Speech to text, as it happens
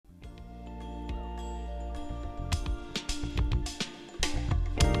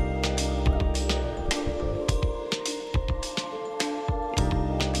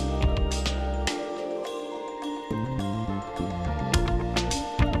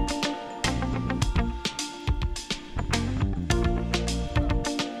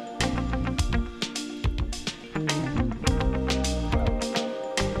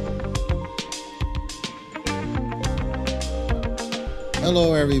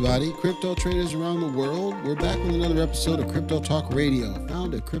Hello, everybody. Crypto traders around the world. We're back with another episode of Crypto Talk Radio,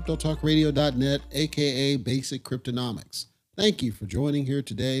 found at cryptotalkradio.net, aka Basic Cryptonomics. Thank you for joining here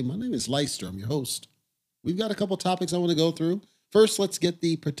today. My name is Leister. I'm your host. We've got a couple topics I want to go through. First, let's get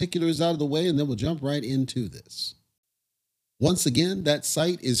the particulars out of the way, and then we'll jump right into this. Once again, that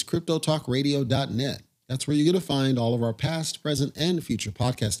site is cryptotalkradio.net. That's where you're going to find all of our past, present, and future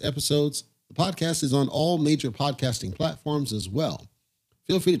podcast episodes. The podcast is on all major podcasting platforms as well.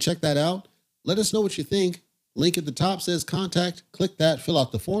 Feel free to check that out. Let us know what you think. Link at the top says contact. Click that, fill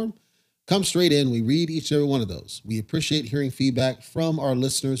out the form. Come straight in. We read each and every one of those. We appreciate hearing feedback from our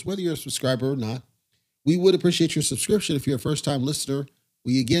listeners, whether you're a subscriber or not. We would appreciate your subscription if you're a first-time listener.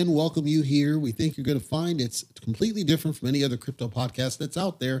 We again welcome you here. We think you're going to find it's completely different from any other crypto podcast that's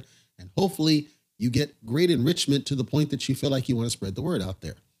out there. And hopefully you get great enrichment to the point that you feel like you want to spread the word out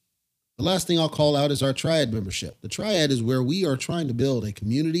there. The last thing I'll call out is our Triad membership. The Triad is where we are trying to build a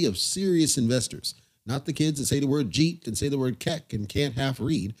community of serious investors, not the kids that say the word Jeet and say the word Keck and can't half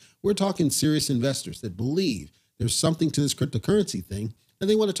read. We're talking serious investors that believe there's something to this cryptocurrency thing, and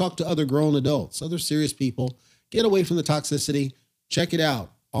they want to talk to other grown adults, other serious people. Get away from the toxicity. Check it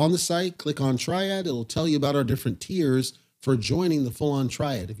out. On the site, click on Triad. It'll tell you about our different tiers for joining the full-on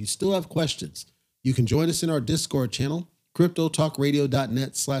Triad. If you still have questions, you can join us in our Discord channel.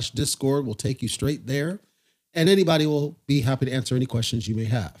 cryptotalkradio.net/Discord will take you straight there, and anybody will be happy to answer any questions you may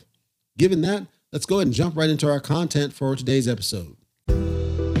have. Given that, let's go ahead and jump right into our content for today's episode.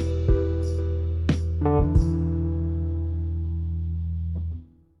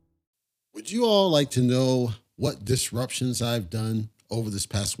 Would you all like to know what disruptions I've done over this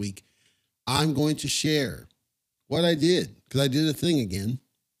past week? I'm going to share what I did, because I did a thing again.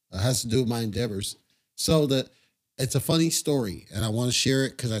 It has to do with my endeavors. So that it's a funny story, and I want to share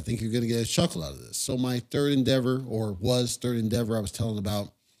it because I think you're going to get a chuckle out of this. So my third endeavor, I was telling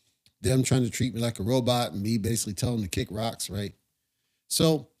about them trying to treat me like a robot and me basically telling them to kick rocks, right?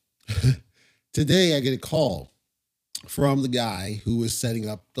 So today I get a call from the guy who was setting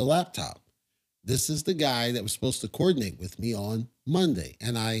up the laptop. This is the guy that was supposed to coordinate with me on Monday,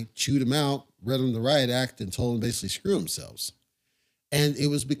 and I chewed him out, read him the riot act, and told him basically screw themselves. And it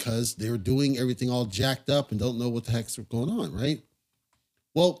was because they were doing everything all jacked up and don't know what the heck's going on, right?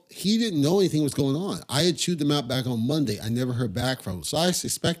 Well, he didn't know anything was going on. I had chewed them out back on Monday. I never heard back from him. So I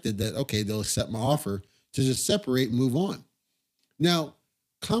suspected that, okay, they'll accept my offer to just separate and move on. Now,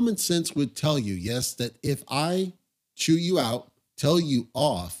 common sense would tell you, yes, that if I chew you out, tell you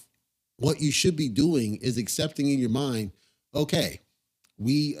off, what you should be doing is accepting in your mind, okay,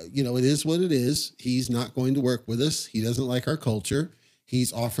 it is what it is. He's not going to work with us. He doesn't like our culture.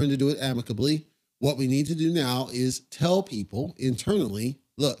 He's offering to do it amicably. What we need to do now is tell people internally,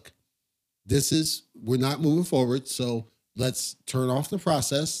 look, we're not moving forward. So let's turn off the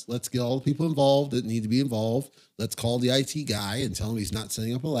process. Let's get all the people involved that need to be involved. Let's call the IT guy and tell him he's not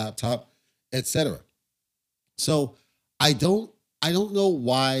setting up a laptop, etc. So I don't know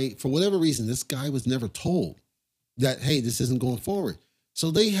why, for whatever reason, this guy was never told that, hey, this isn't going forward.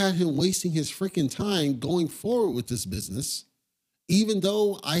 So they had him wasting his freaking time going forward with this business, even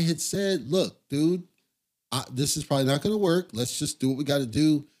though I had said, look, dude, this is probably not going to work. Let's just do what we got to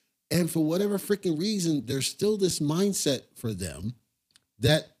do. And for whatever freaking reason, there's still this mindset for them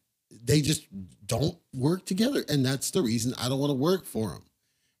that they just don't work together. And that's the reason I don't want to work for them.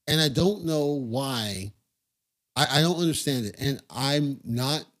 And I don't know why. I don't understand it. And I'm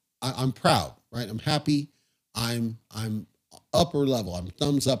proud, right? I'm happy. I'm upper level. I'm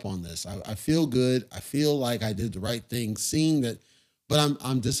thumbs up on this. I feel good. I feel like I did the right thing, seeing that, but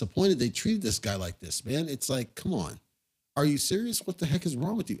I'm disappointed they treated this guy like this, man. It's like, come on. Are you serious? What the heck is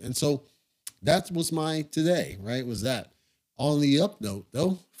wrong with you? And so that was my today, right? Was that. On the up note,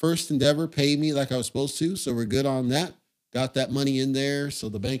 though, First Endeavor paid me like I was supposed to, so we're good on that. Got that money in there, so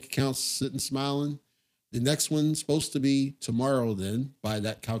the bank account's sitting smiling. The next one's supposed to be tomorrow then, by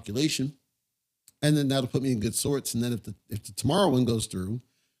that calculation. And then that'll put me in good sorts. And then if the tomorrow one goes through,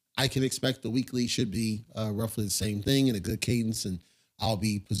 I can expect the weekly should be roughly the same thing in a good cadence, and I'll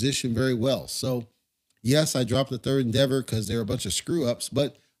be positioned very well. So yes, I dropped the third endeavor because there are a bunch of screw ups,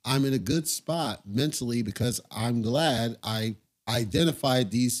 but I'm in a good spot mentally because I'm glad I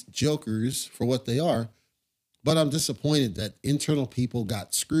identified these jokers for what they are. But I'm disappointed that internal people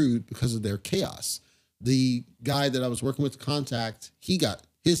got screwed because of their chaos. The guy that I was working with to contact, he got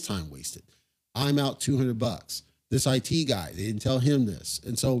his time wasted. I'm out $200. This IT guy, they didn't tell him this.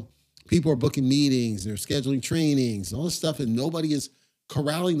 And so people are booking meetings, they're scheduling trainings and all this stuff, and nobody is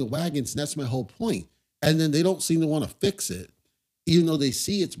corralling the wagons. And that's my whole point. And then they don't seem to want to fix it. Even though they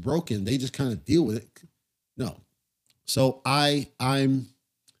see it's broken, they just kind of deal with it. No. So I'm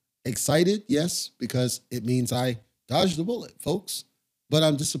excited, yes, because it means I dodged the bullet, folks. But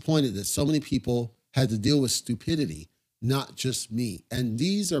I'm disappointed that so many people had to deal with stupidity, not just me. And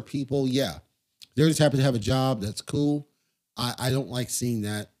these are people, yeah, they just happen to have a job. That's cool. I don't like seeing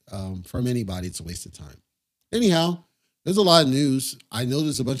that from anybody. It's a waste of time. Anyhow, there's a lot of news. I know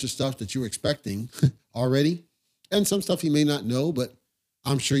there's a bunch of stuff that you were expecting already, and some stuff you may not know, but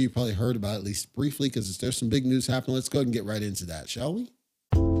I'm sure you probably heard about it, at least briefly, because there's some big news happening. Let's go ahead and get right into that, shall we?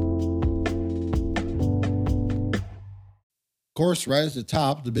 Of course, right at the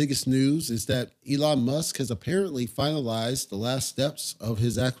top, the biggest news is that Elon Musk has apparently finalized the last steps of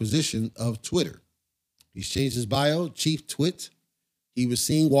his acquisition of Twitter. He's changed his bio, Chief Twit. He was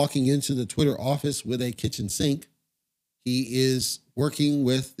seen walking into the Twitter office with a kitchen sink. He is working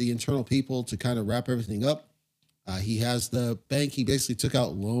with the internal people to kind of wrap everything up. He has the bank. He basically took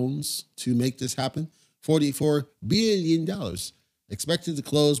out loans to make this happen. $44 billion expected to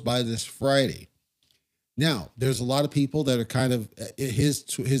close by this Friday. Now, there's a lot of people that are kind of, his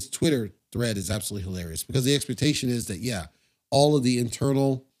Twitter thread is absolutely hilarious because the expectation is that, yeah, all of the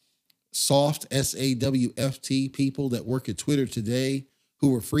internal soft SAWFT people that work at Twitter today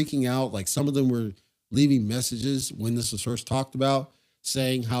who were freaking out, like some of them were leaving messages when this was first talked about,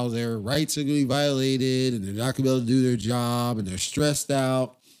 saying how their rights are going to be violated and they're not going to be able to do their job and they're stressed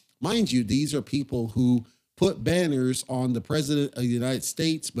out. Mind you, these are people who put banners on the president of the United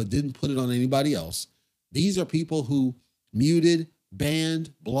States but didn't put it on anybody else. These are people who muted,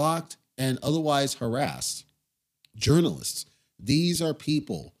 banned, blocked, and otherwise harassed journalists. These are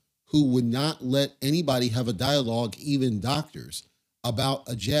people who would not let anybody have a dialogue, even doctors, about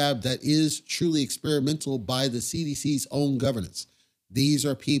a jab that is truly experimental by the CDC's own governance. These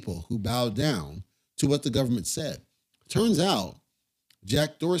are people who bowed down to what the government said. Turns out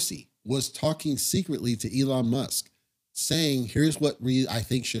Jack Dorsey was talking secretly to Elon Musk, saying, here's what I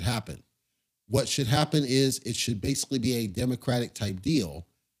think should happen. What should happen is it should basically be a democratic type deal,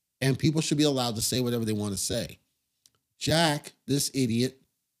 and people should be allowed to say whatever they want to say. Jack, this idiot,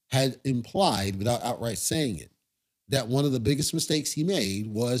 had implied, without outright saying it, that one of the biggest mistakes he made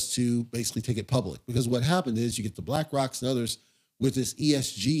was to basically take it public. Because what happened is you get the BlackRocks and others with this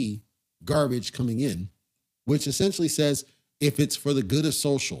ESG garbage coming in, which essentially says if it's for the good of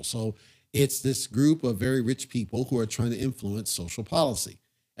social. So it's this group of very rich people who are trying to influence social policy.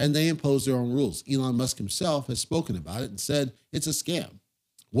 And they impose their own rules. Elon Musk himself has spoken about it and said it's a scam.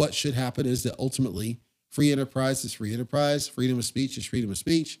 What should happen is that ultimately free enterprise is free enterprise. Freedom of speech is freedom of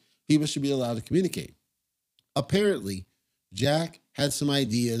speech. People should be allowed to communicate. Apparently, Jack had some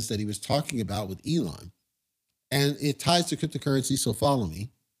ideas that he was talking about with Elon, and it ties to cryptocurrency, so follow me.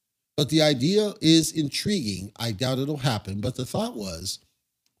 But the idea is intriguing. I doubt it'll happen. But the thought was,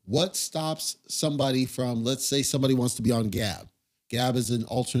 what stops somebody from, let's say somebody wants to be on Gab. Gab is an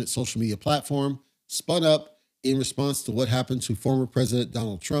alternate social media platform spun up in response to what happened to former President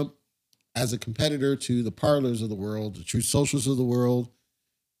Donald Trump as a competitor to the Parlors of the world, the Truth Socials of the world.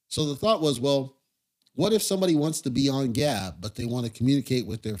 So the thought was, well, what if somebody wants to be on Gab, but they want to communicate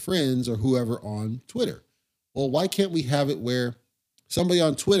with their friends or whoever on Twitter? Well, why can't we have it where somebody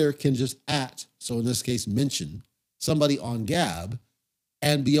on Twitter can just so in this case, mention somebody on Gab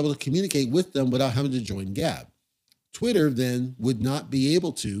and be able to communicate with them without having to join Gab? Twitter then would not be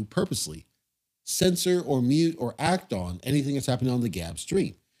able to purposely censor or mute or act on anything that's happening on the Gab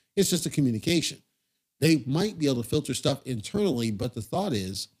stream. It's just a communication. They might be able to filter stuff internally, but the thought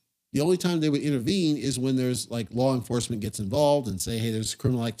is the only time they would intervene is when there's like law enforcement gets involved and say, hey, there's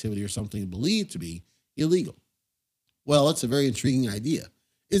criminal activity or something believed to be illegal. Well, it's a very intriguing idea.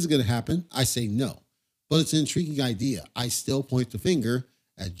 Is it going to happen? I say no, but it's an intriguing idea. I still point the finger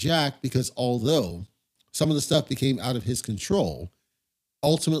at Jack because although some of the stuff became out of his control,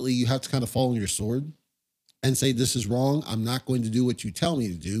 ultimately you have to kind of fall on your sword and say, this is wrong. I'm not going to do what you tell me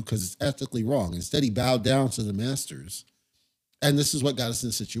to do because it's ethically wrong. Instead, he bowed down to the masters. And this is what got us in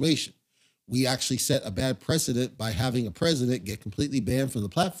the situation. We actually set a bad precedent by having a president get completely banned from the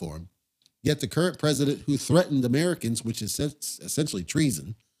platform. Yet the current president who threatened Americans, which is essentially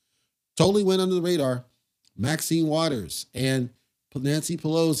treason, totally went under the radar. Maxine Waters and Nancy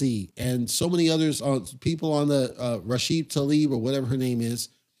Pelosi and so many others, people on the Rashid Tlaib or whatever her name is,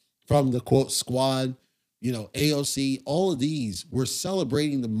 from the quote squad, AOC, all of these were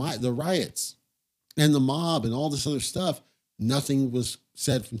celebrating the riots and the mob and all this other stuff. Nothing was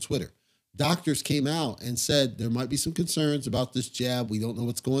said from Twitter. Doctors came out and said there might be some concerns about this jab. We don't know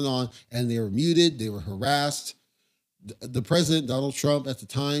what's going on. And they were muted. They were harassed. The president, Donald Trump, at the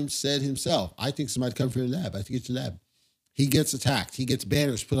time said himself, I think somebody come from the lab. I think it's the lab. He gets attacked. He gets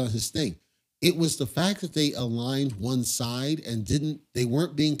banners put on his thing. It was the fact that they aligned one side and they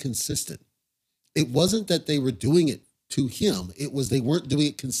weren't being consistent. It wasn't that they were doing it to him, it was they weren't doing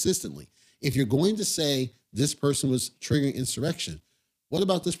it consistently. If you're going to say this person was triggering insurrection, what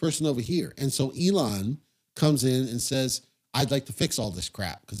about this person over here? And so Elon comes in and says, I'd like to fix all this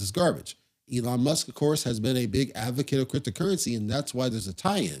crap because it's garbage. Elon Musk, of course, has been a big advocate of cryptocurrency, and that's why there's a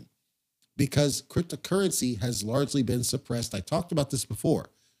tie-in, because cryptocurrency has largely been suppressed. I talked about this before.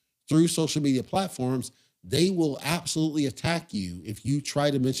 Through social media platforms, they will absolutely attack you if you try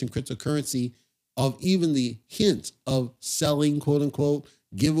to mention cryptocurrency of even the hint of selling, quote unquote,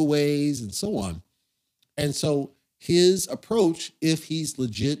 giveaways and so on. And so his approach, if he's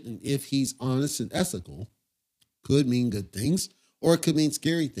legit and if he's honest and ethical, could mean good things or it could mean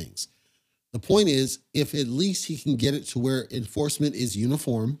scary things. The point is, if at least he can get it to where enforcement is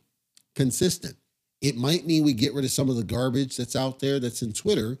uniform, consistent, it might mean we get rid of some of the garbage that's out there that's in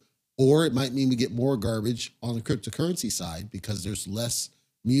Twitter, or it might mean we get more garbage on the cryptocurrency side because there's less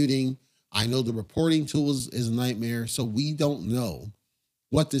muting. I know the reporting tools is a nightmare, so we don't know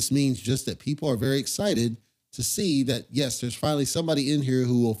what this means, just that people are very excited to see that, yes, there's finally somebody in here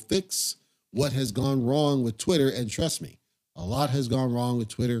who will fix what has gone wrong with Twitter. And trust me, a lot has gone wrong with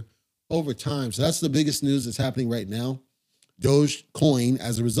Twitter over time. So that's the biggest news that's happening right now. Dogecoin,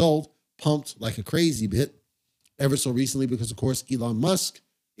 as a result, pumped like a crazy bit ever so recently because, of course, Elon Musk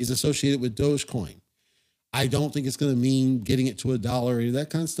is associated with Dogecoin. I don't think it's going to mean getting it to $1 or any of that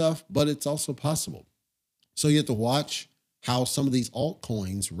kind of stuff, but it's also possible. So you have to watch how some of these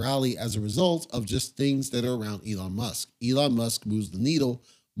altcoins rally as a result of just things that are around Elon Musk. Elon Musk moves the needle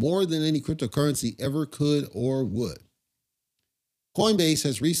more than any cryptocurrency ever could or would. Coinbase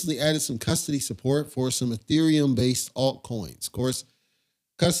has recently added some custody support for some Ethereum-based altcoins. Of course,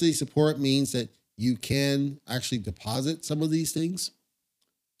 custody support means that you can actually deposit some of these things.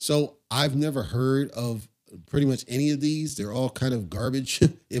 So I've never heard of pretty much any of these. They're all kind of garbage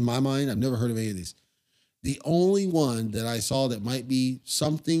in my mind. I've never heard of any of these. The only one that I saw that might be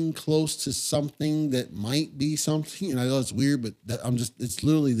something close to something that might be something, and I know it's weird, but it's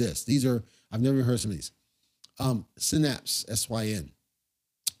literally this. I've never heard of some of these. Synapse, SYN.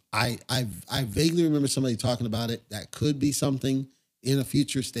 I vaguely remember somebody talking about it. That could be something in a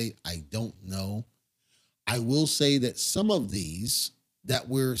future state. I don't know. I will say that some of these that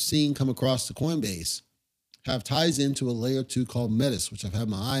we're seeing come across the Coinbase have ties into a layer 2 called Metis, which I've had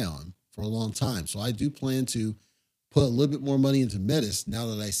my eye on for a long time. So I do plan to put a little bit more money into Metis now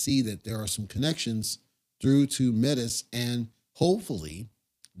that I see that there are some connections through to Metis, and hopefully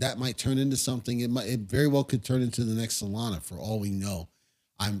that might turn into something. It very well could turn into the next Solana for all we know.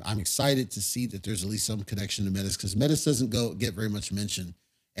 I'm excited to see that there's at least some connection to Metis because Metis doesn't get very much mention,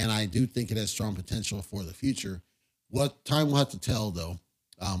 and I do think it has strong potential for the future. What time will have to tell, though.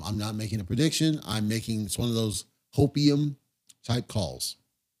 I'm not making a prediction. It's one of those hopium type calls.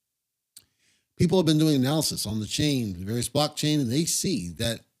 People have been doing analysis on the chain, the various blockchain, and they see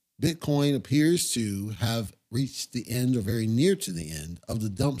that Bitcoin appears to have reached the end or very near to the end of the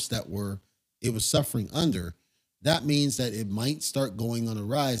dumps that it was suffering under. That means that it might start going on a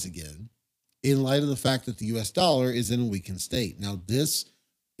rise again in light of the fact that the US dollar is in a weakened state. Now, this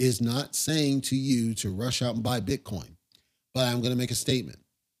is not saying to you to rush out and buy Bitcoin, but I'm going to make a statement.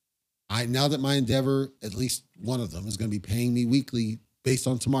 Now that my Endeavor, at least one of them, is going to be paying me weekly based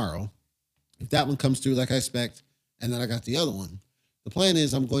on tomorrow, if that one comes through like I expect, and then I got the other one, the plan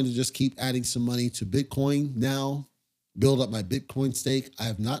is I'm going to just keep adding some money to Bitcoin now, build up my Bitcoin stake. I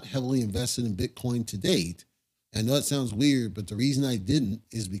have not heavily invested in Bitcoin to date. I know it sounds weird, but the reason I didn't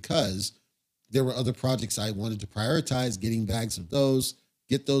is because there were other projects I wanted to prioritize, getting bags of those,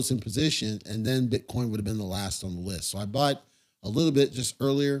 get those in position, and then Bitcoin would have been the last on the list. So I bought a little bit just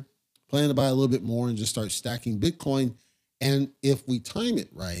earlier, plan to buy a little bit more and just start stacking Bitcoin. And if we time it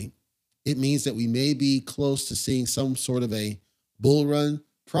right, it means that we may be close to seeing some sort of a bull run,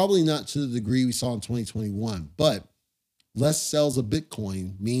 probably not to the degree we saw in 2021, but less sales of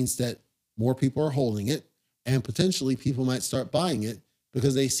Bitcoin means that more people are holding it and potentially people might start buying it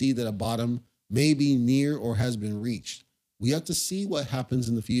because they see that a bottom may be near or has been reached. We have to see what happens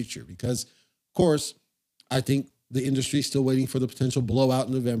in the future because, of course, I think the industry is still waiting for the potential blowout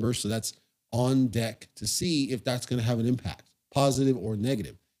in November. So that's on deck to see if that's going to have an impact, positive or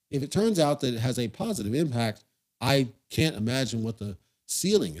negative. If it turns out that it has a positive impact, I can't imagine what the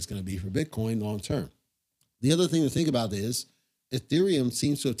ceiling is going to be for Bitcoin long term. The other thing to think about is Ethereum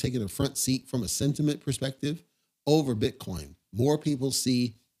seems to have taken a front seat from a sentiment perspective over Bitcoin. More people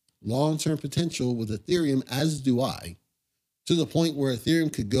see long-term potential with Ethereum, as do I, to the point where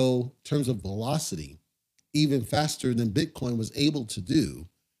Ethereum could go in terms of velocity even faster than Bitcoin was able to do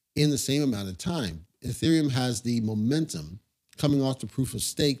in the same amount of time. Ethereum has the momentum coming off the proof of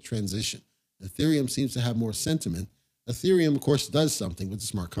stake transition. Ethereum seems to have more sentiment. Ethereum, of course, does something with the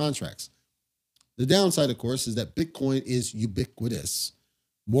smart contracts. The downside, of course, is that Bitcoin is ubiquitous.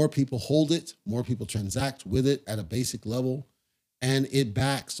 More people hold it, more people transact with it at a basic level, and it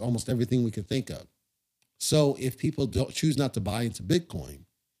backs almost everything we could think of. So if people don't choose not to buy into Bitcoin,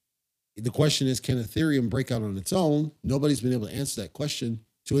 the question is, can Ethereum break out on its own? Nobody's been able to answer that question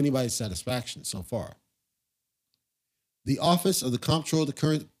to anybody's satisfaction so far. The Office of the Comptroller of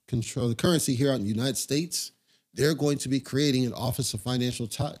the Currency here out in the United States, they're going to be creating an Office of Financial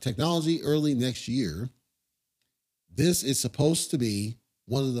Technology early next year. This is supposed to be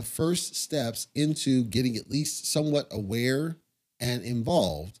one of the first steps into getting at least somewhat aware and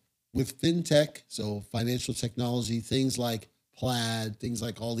involved with fintech, so financial technology, things like Plaid, things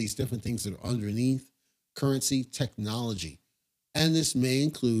like all these different things that are underneath currency technology. And this may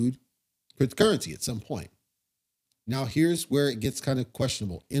include cryptocurrency at some point. Now, here's where it gets kind of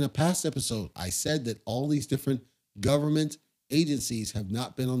questionable. In a past episode, I said that all these different government agencies have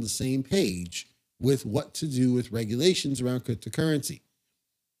not been on the same page with what to do with regulations around cryptocurrency.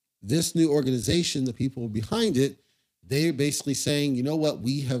 This new organization, the people behind it, they're basically saying, you know what,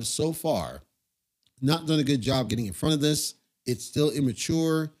 we have so far not done a good job getting in front of this. It's still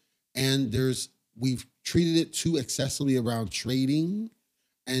immature, and we've treated it too excessively around trading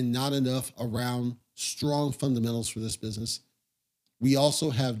and not enough around strong fundamentals for this business. We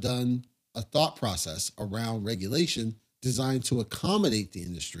also have done a thought process around regulation designed to accommodate the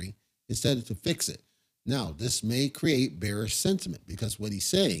industry instead of to fix it. Now, this may create bearish sentiment because what he's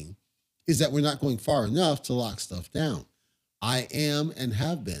saying is that we're not going far enough to lock stuff down. I am and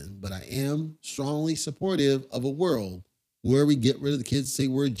have been, but I am strongly supportive of a world where we get rid of the kids, say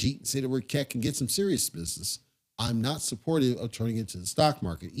we're Jeet, and say that we're Keck, and get some serious business. I'm not supportive of turning it to the stock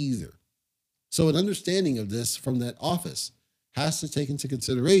market either. So an understanding of this from that office has to take into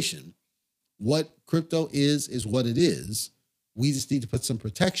consideration what crypto is what it is. We just need to put some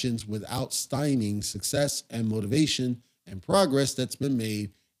protections without stymieing success and motivation and progress that's been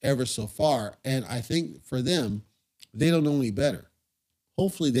made ever so far. And I think for them, they don't know any better.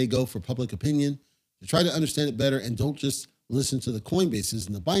 Hopefully they go for public opinion to try to understand it better and don't just listen to the Coinbases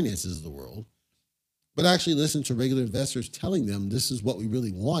and the Binances of the world, but actually listen to regular investors telling them this is what we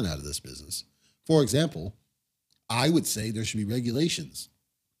really want out of this business. For example, I would say there should be regulations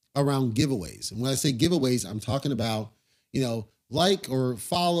around giveaways. And when I say giveaways, I'm talking about, like or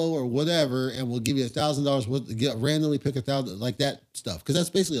follow or whatever, and we'll give you $1,000, randomly pick 1,000, like that stuff. Because that's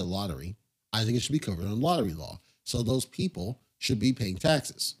basically a lottery. I think it should be covered on lottery law. So those people should be paying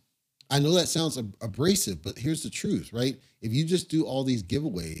taxes. I know that sounds abrasive, but here's the truth, right? If you just do all these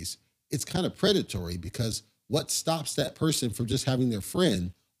giveaways, it's kind of predatory because what stops that person from just having their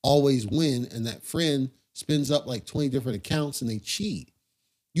friend always win and that friend spins up like 20 different accounts and they cheat?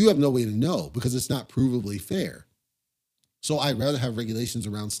 You have no way to know because it's not provably fair. So I'd rather have regulations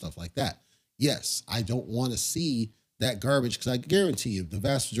around stuff like that. Yes, I don't want to see that garbage because I guarantee you the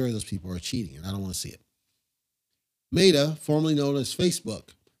vast majority of those people are cheating and I don't want to see it. Meta, formerly known as Facebook,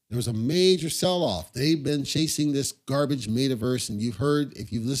 there was a major sell-off. They've been chasing this garbage metaverse, and you've heard,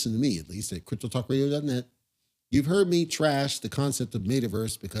 if you've listened to me, at least at cryptotalkradio.net, you've heard me trash the concept of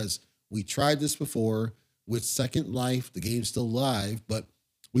metaverse because we tried this before with Second Life. The game's still live, but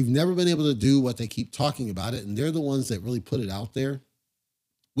we've never been able to do what they keep talking about it, and they're the ones that really put it out there.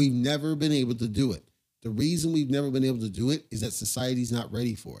 We've never been able to do it. The reason we've never been able to do it is that society's not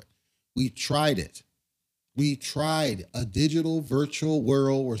ready for it. We tried it. We tried a digital virtual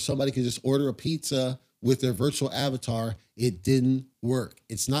world where somebody can just order a pizza with their virtual avatar. It didn't work.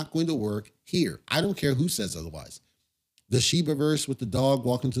 It's not going to work here. I don't care who says otherwise. The Shibaverse with the dog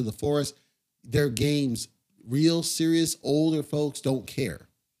walking through the forest, their games, real serious older folks don't care.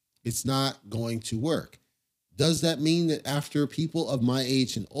 It's not going to work. Does that mean that after people of my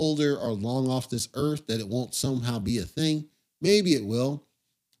age and older are long off this earth that it won't somehow be a thing? Maybe it will.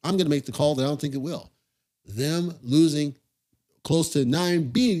 I'm going to make the call that I don't think it will. Them losing close to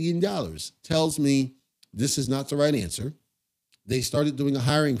 $9 billion tells me this is not the right answer. They started doing a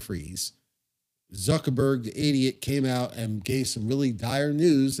hiring freeze. Zuckerberg, the idiot, came out and gave some really dire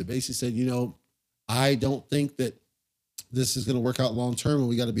news that basically said, I don't think that this is going to work out long term and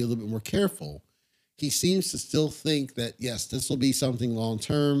we got to be a little bit more careful. He seems to still think that, yes, this will be something long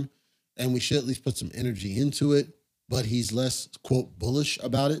term and we should at least put some energy into it, but he's less, quote, bullish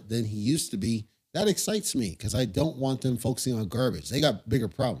about it than he used to be. That excites me because I don't want them focusing on garbage. They got bigger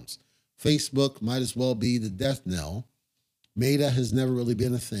problems. Facebook might as well be the death knell. Meta has never really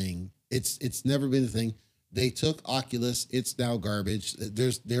been a thing. It's never been a thing. They took Oculus. It's now garbage.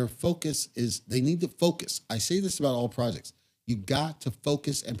 Their focus is they need to focus. I say this about all projects. You got to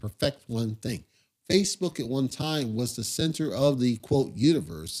focus and perfect one thing. Facebook at one time was the center of the quote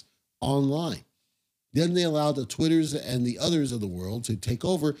universe online. Then they allowed the Twitters and the others of the world to take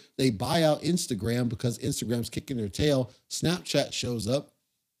over. They buy out Instagram because Instagram's kicking their tail. Snapchat shows up,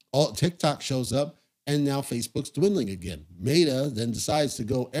 TikTok shows up, and now Facebook's dwindling again. Meta then decides to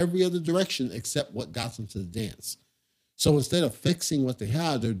go every other direction except what got them to the dance. So instead of fixing what they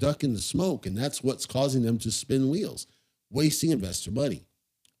have, they're ducking the smoke, and that's what's causing them to spin wheels, wasting investor money.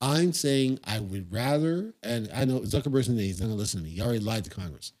 I'm saying I would rather, and I know Zuckerberg's in he's not going to listen to me. He already lied to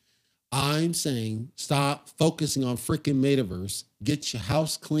Congress. I'm saying stop focusing on freaking metaverse. Get your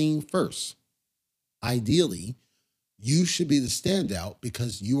house clean first. Ideally, you should be the standout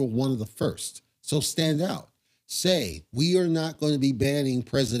because you are one of the first. So stand out. Say, we are not going to be banning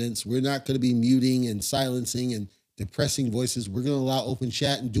presidents. We're not going to be muting and silencing and depressing voices. We're going to allow open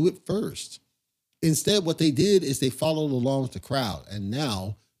chat and do it first. Instead, what they did is they followed along with the crowd. And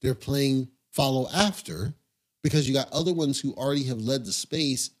now they're playing follow after because you got other ones who already have led the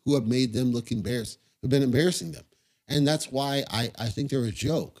space who have made them look embarrassed, have been embarrassing them. And that's why I think they're a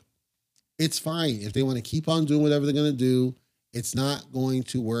joke. It's fine if they want to keep on doing whatever they're going to do. It's not going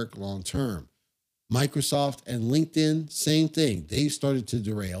to work long term. Microsoft and LinkedIn, same thing. They've started to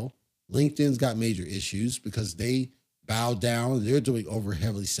derail. LinkedIn's got major issues because they bow down. They're doing over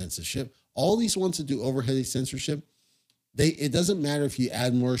heavily censorship. All these ones that do over heavy censorship, it doesn't matter if you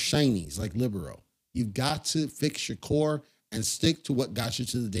add more shinies like Libero. You've got to fix your core and stick to what got you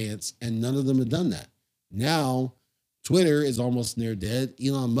to the dance, and none of them have done that. Now, Twitter is almost near dead.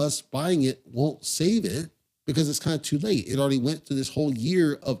 Elon Musk buying it won't save it because it's kind of too late. It already went through this whole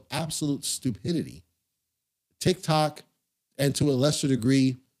year of absolute stupidity. TikTok, and to a lesser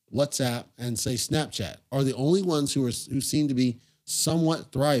degree, WhatsApp and say Snapchat are the only ones who seem to be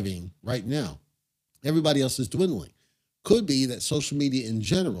somewhat thriving right now. Everybody else is dwindling. Could be that social media in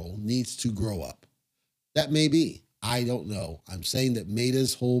general needs to grow up. That may be. I don't know. I'm saying that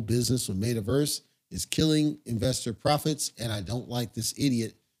Meta's whole business with Metaverse is killing investor profits, and I don't like this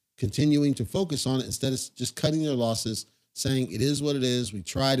idiot continuing to focus on it instead of just cutting their losses, saying it is what it is. We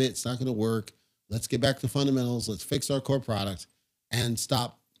tried it. It's not going to work. Let's get back to fundamentals. Let's fix our core product and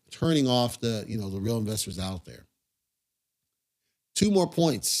stop turning off the real investors out there. 2 more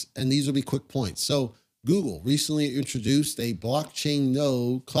points, and these will be quick points. So Google recently introduced a blockchain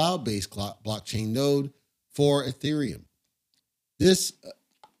node, cloud-based blockchain node for Ethereum.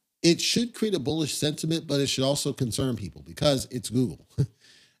 It should create a bullish sentiment, but it should also concern people because it's Google.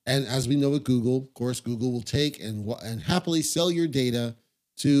 And as we know with Google, of course, Google will take and happily sell your data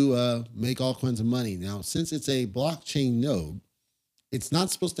to make all kinds of money. Now, since it's a blockchain node, it's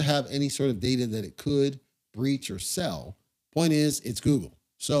not supposed to have any sort of data that it could breach or sell. Point is, it's Google.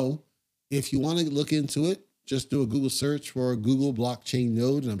 So if you want to look into it, just do a Google search for a Google blockchain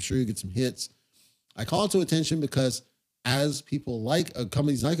node, and I'm sure you get some hits. I call it to attention because as people like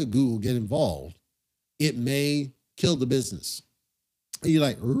companies like a Google get involved, it may kill the business. And you're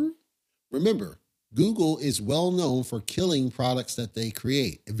like, remember, Google is well known for killing products that they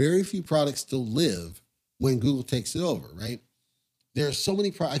create. Very few products still live when Google takes it over, right? There are so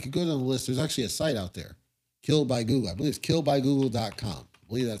many products. I could go down the list. There's actually a site out there, Killed by Google. I believe it's killedbygoogle.com. I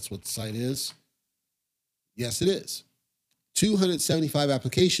believe that's what the site is. Yes, it is. 275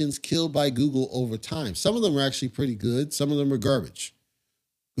 applications killed by Google over time. Some of them are actually pretty good. Some of them are garbage.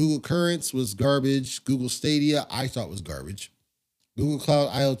 Google Currents was garbage. Google Stadia, I thought was garbage. Google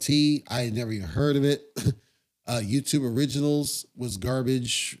Cloud IoT, I had never even heard of it. YouTube Originals was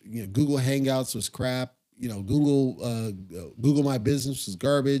garbage. Google Hangouts was crap. Google My Business was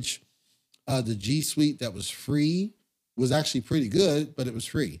garbage. The G Suite that was free was actually pretty good, but it was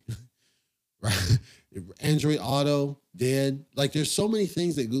free. Right? Android Auto, dead. Like there's so many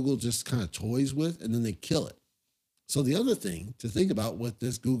things that Google just kind of toys with and then they kill it. So the other thing to think about with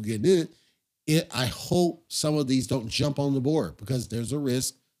this Google getting in, I hope some of these don't jump on the board because there's a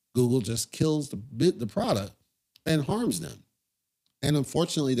risk Google just kills the product and harms them. And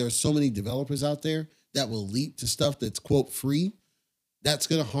unfortunately, there's so many developers out there that will leap to stuff that's quote free. That's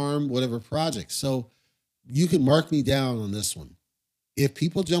going to harm whatever project. So you can mark me down on this one. If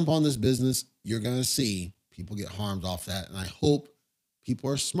people jump on this business, you're going to see people get harmed off that. And I hope people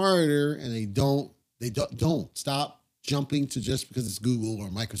are smarter and they don't stop jumping to just because it's Google or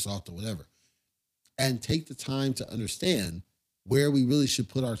Microsoft or whatever. And take the time to understand where we really should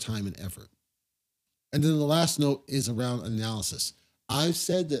put our time and effort. And then the last note is around analysis. I've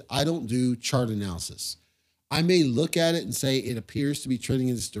said that I don't do chart analysis. I may look at it and say it appears to be trending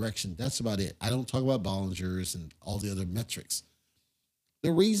in this direction. That's about it. I don't talk about Bollinger's and all the other metrics.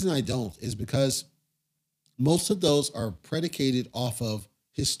 The reason I don't is because most of those are predicated off of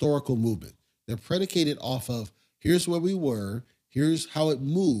historical movement. They're predicated off of here's where we were, here's how it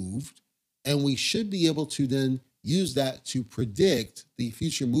moved, and we should be able to then use that to predict the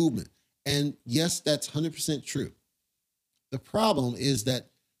future movement. And yes, that's 100% true. The problem is that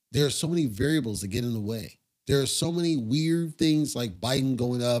there are so many variables that get in the way. There are so many weird things like Biden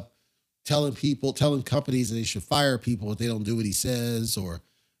going up, telling companies that they should fire people if they don't do what he says, or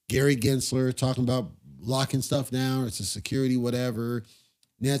Gary Gensler talking about locking stuff down, or it's a security, whatever.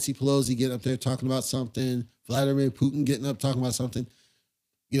 Nancy Pelosi getting up there talking about something, Vladimir Putin getting up talking about something,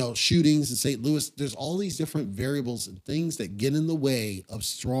 shootings in St. Louis. There's all these different variables and things that get in the way of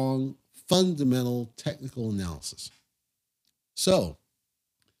strong, fundamental technical analysis. So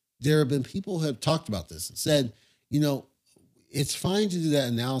there have been people who have talked about this and said, it's fine to do that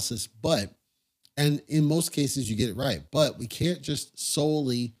analysis, and in most cases you get it right, but we can't just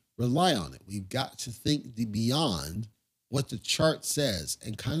solely rely on it. We've got to think beyond what the chart says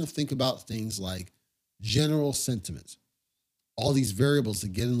and kind of think about things like general sentiment, all these variables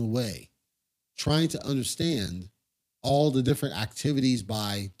that get in the way, trying to understand all the different activities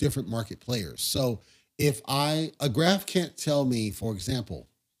by different market players. So if a graph can't tell me, for example,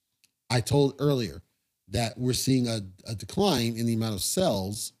 I told earlier that we're seeing a decline in the amount of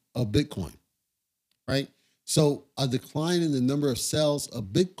cells of Bitcoin, right? So a decline in the number of cells of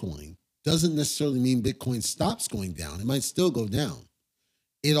Bitcoin doesn't necessarily mean Bitcoin stops going down. It might still go down.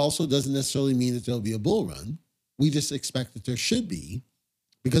 It also doesn't necessarily mean that there'll be a bull run. We just expect that there should be,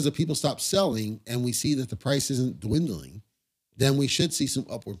 because if people stop selling and we see that the price isn't dwindling, then we should see some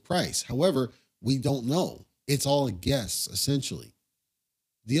upward price. However, we don't know. It's all a guess, essentially.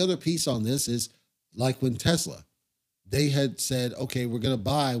 The other piece on this is like when Tesla, they had said, okay, we're going to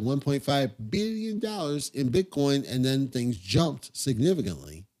buy $1.5 billion in Bitcoin, and then things jumped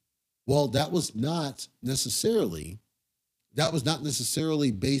significantly. Well, that was not necessarily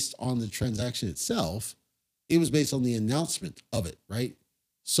based on the transaction itself. It was based on the announcement of it, right?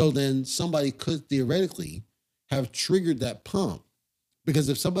 So then somebody could theoretically have triggered that pump, because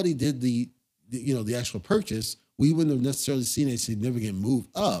if somebody did the actual purchase, we wouldn't have necessarily seen a significant move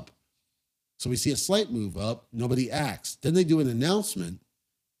up. So we see a slight move up, nobody acts. Then they do an announcement.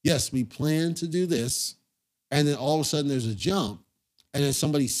 Yes, we plan to do this. And then all of a sudden there's a jump, and then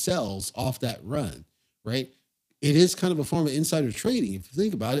somebody sells off that run, right? It is kind of a form of insider trading if you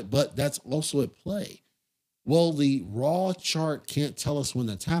think about it, but that's also at play. Well, the raw chart can't tell us when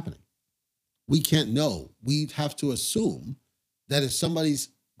that's happening. We can't know. We have to assume that if somebody's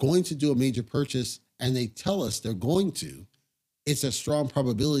going to do a major purchase and they tell us they're going to, it's a strong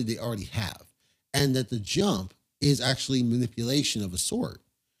probability they already have. And that the jump is actually manipulation of a sort.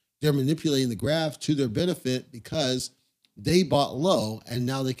 They're manipulating the graph to their benefit because they bought low and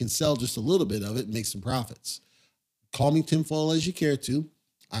now they can sell just a little bit of it and make some profits. Call me tinfoil as you care to.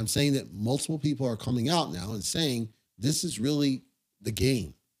 I'm saying that multiple people are coming out now and saying this is really the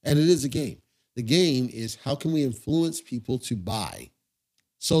game. And it is a game. The game is how can we influence people to buy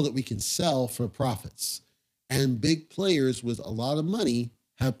so that we can sell for profits. And big players with a lot of money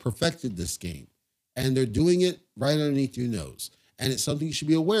have perfected this game. And they're doing it right underneath your nose. And it's something you should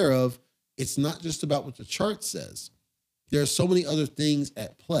be aware of. It's not just about what the chart says. There are so many other things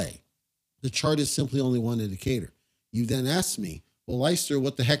at play. The chart is simply only one indicator. You then ask me, well, Leister,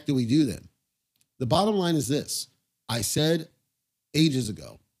 what the heck do we do then? The bottom line is this. I said ages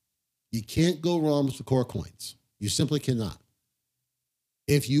ago, you can't go wrong with the core coins. You simply cannot.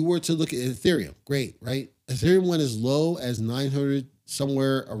 If you were to look at Ethereum, great, right? Ethereum went as low as 900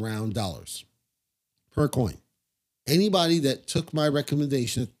 somewhere around dollars per coin. Anybody that took my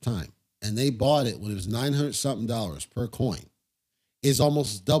recommendation at the time and they bought it when it was 900 something dollars per coin is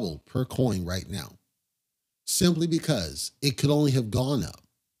almost double per coin right now. Simply because it could only have gone up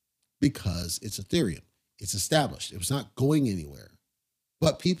because it's Ethereum. It's established. It was not going anywhere.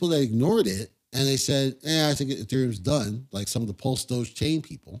 But people that ignored it and they said, I think Ethereum's done, like some of the Pulse Doge chain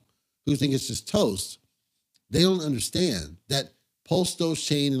people who think it's just toast, they don't understand that Pulse Doge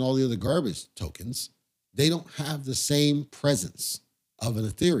chain and all the other garbage tokens, they don't have the same presence of an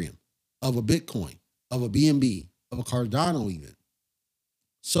Ethereum, of a Bitcoin, of a BNB, of a Cardano even.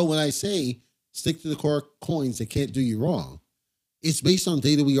 So when I say stick to the core coins that can't do you wrong, it's based on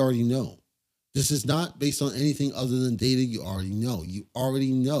data we already know. This is not based on anything other than data you already know. You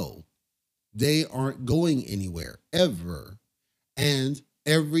already know they aren't going anywhere ever. And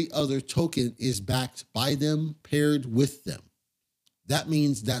every other token is backed by them, paired with them. That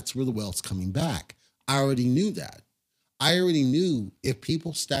means that's where the wealth's coming back. I already knew that. I already knew if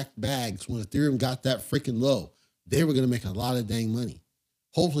people stacked bags when Ethereum got that freaking low, they were going to make a lot of dang money.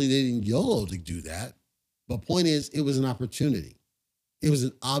 Hopefully they didn't YOLO to do that. But point is, it was an opportunity. It was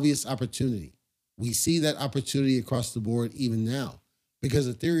an obvious opportunity. We see that opportunity across the board even now because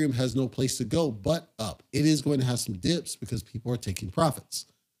Ethereum has no place to go but up. It is going to have some dips because people are taking profits.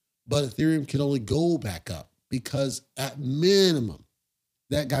 But Ethereum can only go back up because at minimum,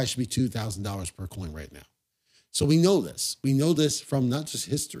 that guy should be $2,000 per coin right now. So we know this. We know this from not just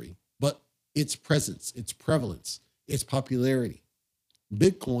history, but its presence, its prevalence, its popularity.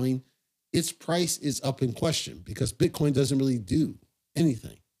 Bitcoin, its price is up in question because Bitcoin doesn't really do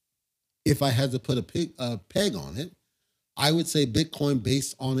anything. If I had to put a peg on it, I would say Bitcoin,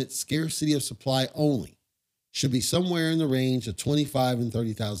 based on its scarcity of supply only, should be somewhere in the range of $25,000 and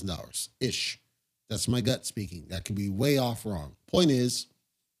 $30,000 ish. That's my gut speaking. That could be way off wrong. Point is,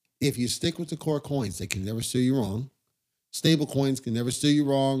 if you stick with the core coins, they can never steer you wrong. Stable coins can never steer you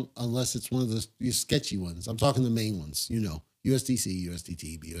wrong unless it's one of the sketchy ones. I'm talking the main ones, USDC,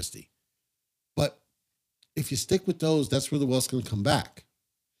 USDT, BUSD. But if you stick with those, that's where the wealth's going to come back.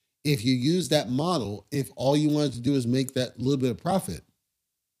 If you use that model, if all you wanted to do is make that little bit of profit,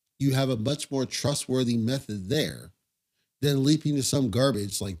 you have a much more trustworthy method there than leaping to some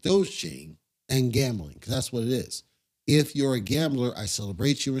garbage like Dogechain and gambling, because that's what it is. If you're a gambler, I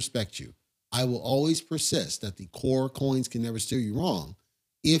celebrate you, respect you. I will always persist that the core coins can never steer you wrong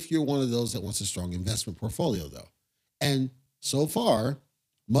if you're one of those that wants a strong investment portfolio, though. And so far,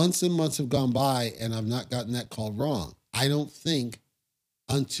 months and months have gone by and I've not gotten that called wrong. I don't think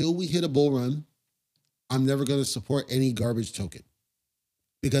until we hit a bull run, I'm never going to support any garbage token.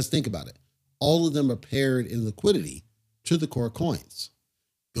 Because think about it. All of them are paired in liquidity to the core coins.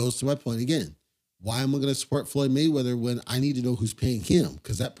 Goes to my point again. Why am I going to support Floyd Mayweather when I need to know who's paying him?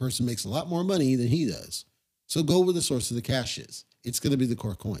 Because that person makes a lot more money than he does. So go where the source of the cash is. It's going to be the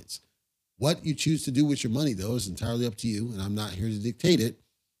core coins. What you choose to do with your money, though, is entirely up to you, and I'm not here to dictate it.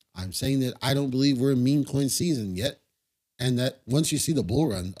 I'm saying that I don't believe we're in meme coin season yet, and that once you see the bull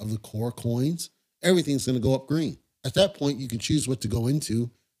run of the core coins, everything's going to go up green. At that point, you can choose what to go into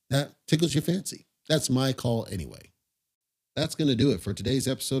that tickles your fancy. That's my call anyway. That's going to do it for today's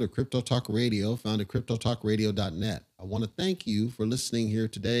episode of Crypto Talk Radio, found at cryptotalkradio.net. I want to thank you for listening here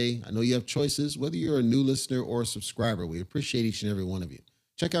today. I know you have choices, whether you're a new listener or a subscriber. We appreciate each and every one of you.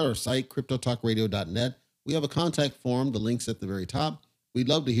 Check out our site, cryptotalkradio.net. We have a contact form. The link's at the very top. We'd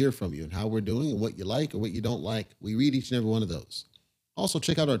love to hear from you and how we're doing and what you like or what you don't like. We read each and every one of those. Also,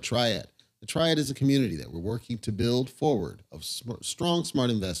 check out our Triad. The Triad is a community that we're working to build forward of strong, smart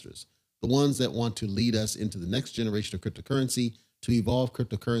investors. The ones that want to lead us into the next generation of cryptocurrency, to evolve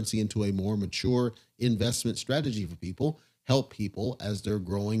cryptocurrency into a more mature investment strategy for people, help people as they're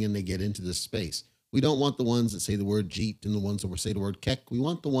growing and they get into this space. We don't want the ones that say the word Jeet and the ones that will say the word Keck. We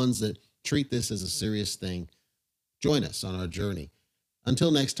want the ones that treat this as a serious thing. Join us on our journey.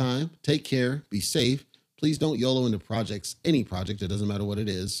 Until next time, take care, be safe. Please don't YOLO into projects, any project, it doesn't matter what it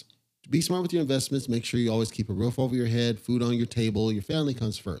is. Be smart with your investments. Make sure you always keep a roof over your head, food on your table. Your family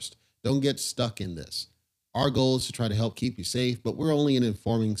comes first. Don't get stuck in this. Our goal is to try to help keep you safe, but we're only an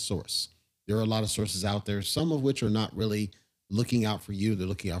informing source. There are a lot of sources out there, some of which are not really looking out for you. They're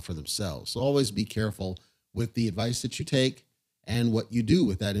looking out for themselves. So always be careful with the advice that you take, and what you do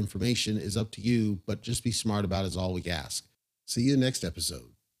with that information is up to you, but just be smart about it is all we ask. See you next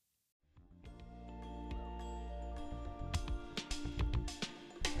episode.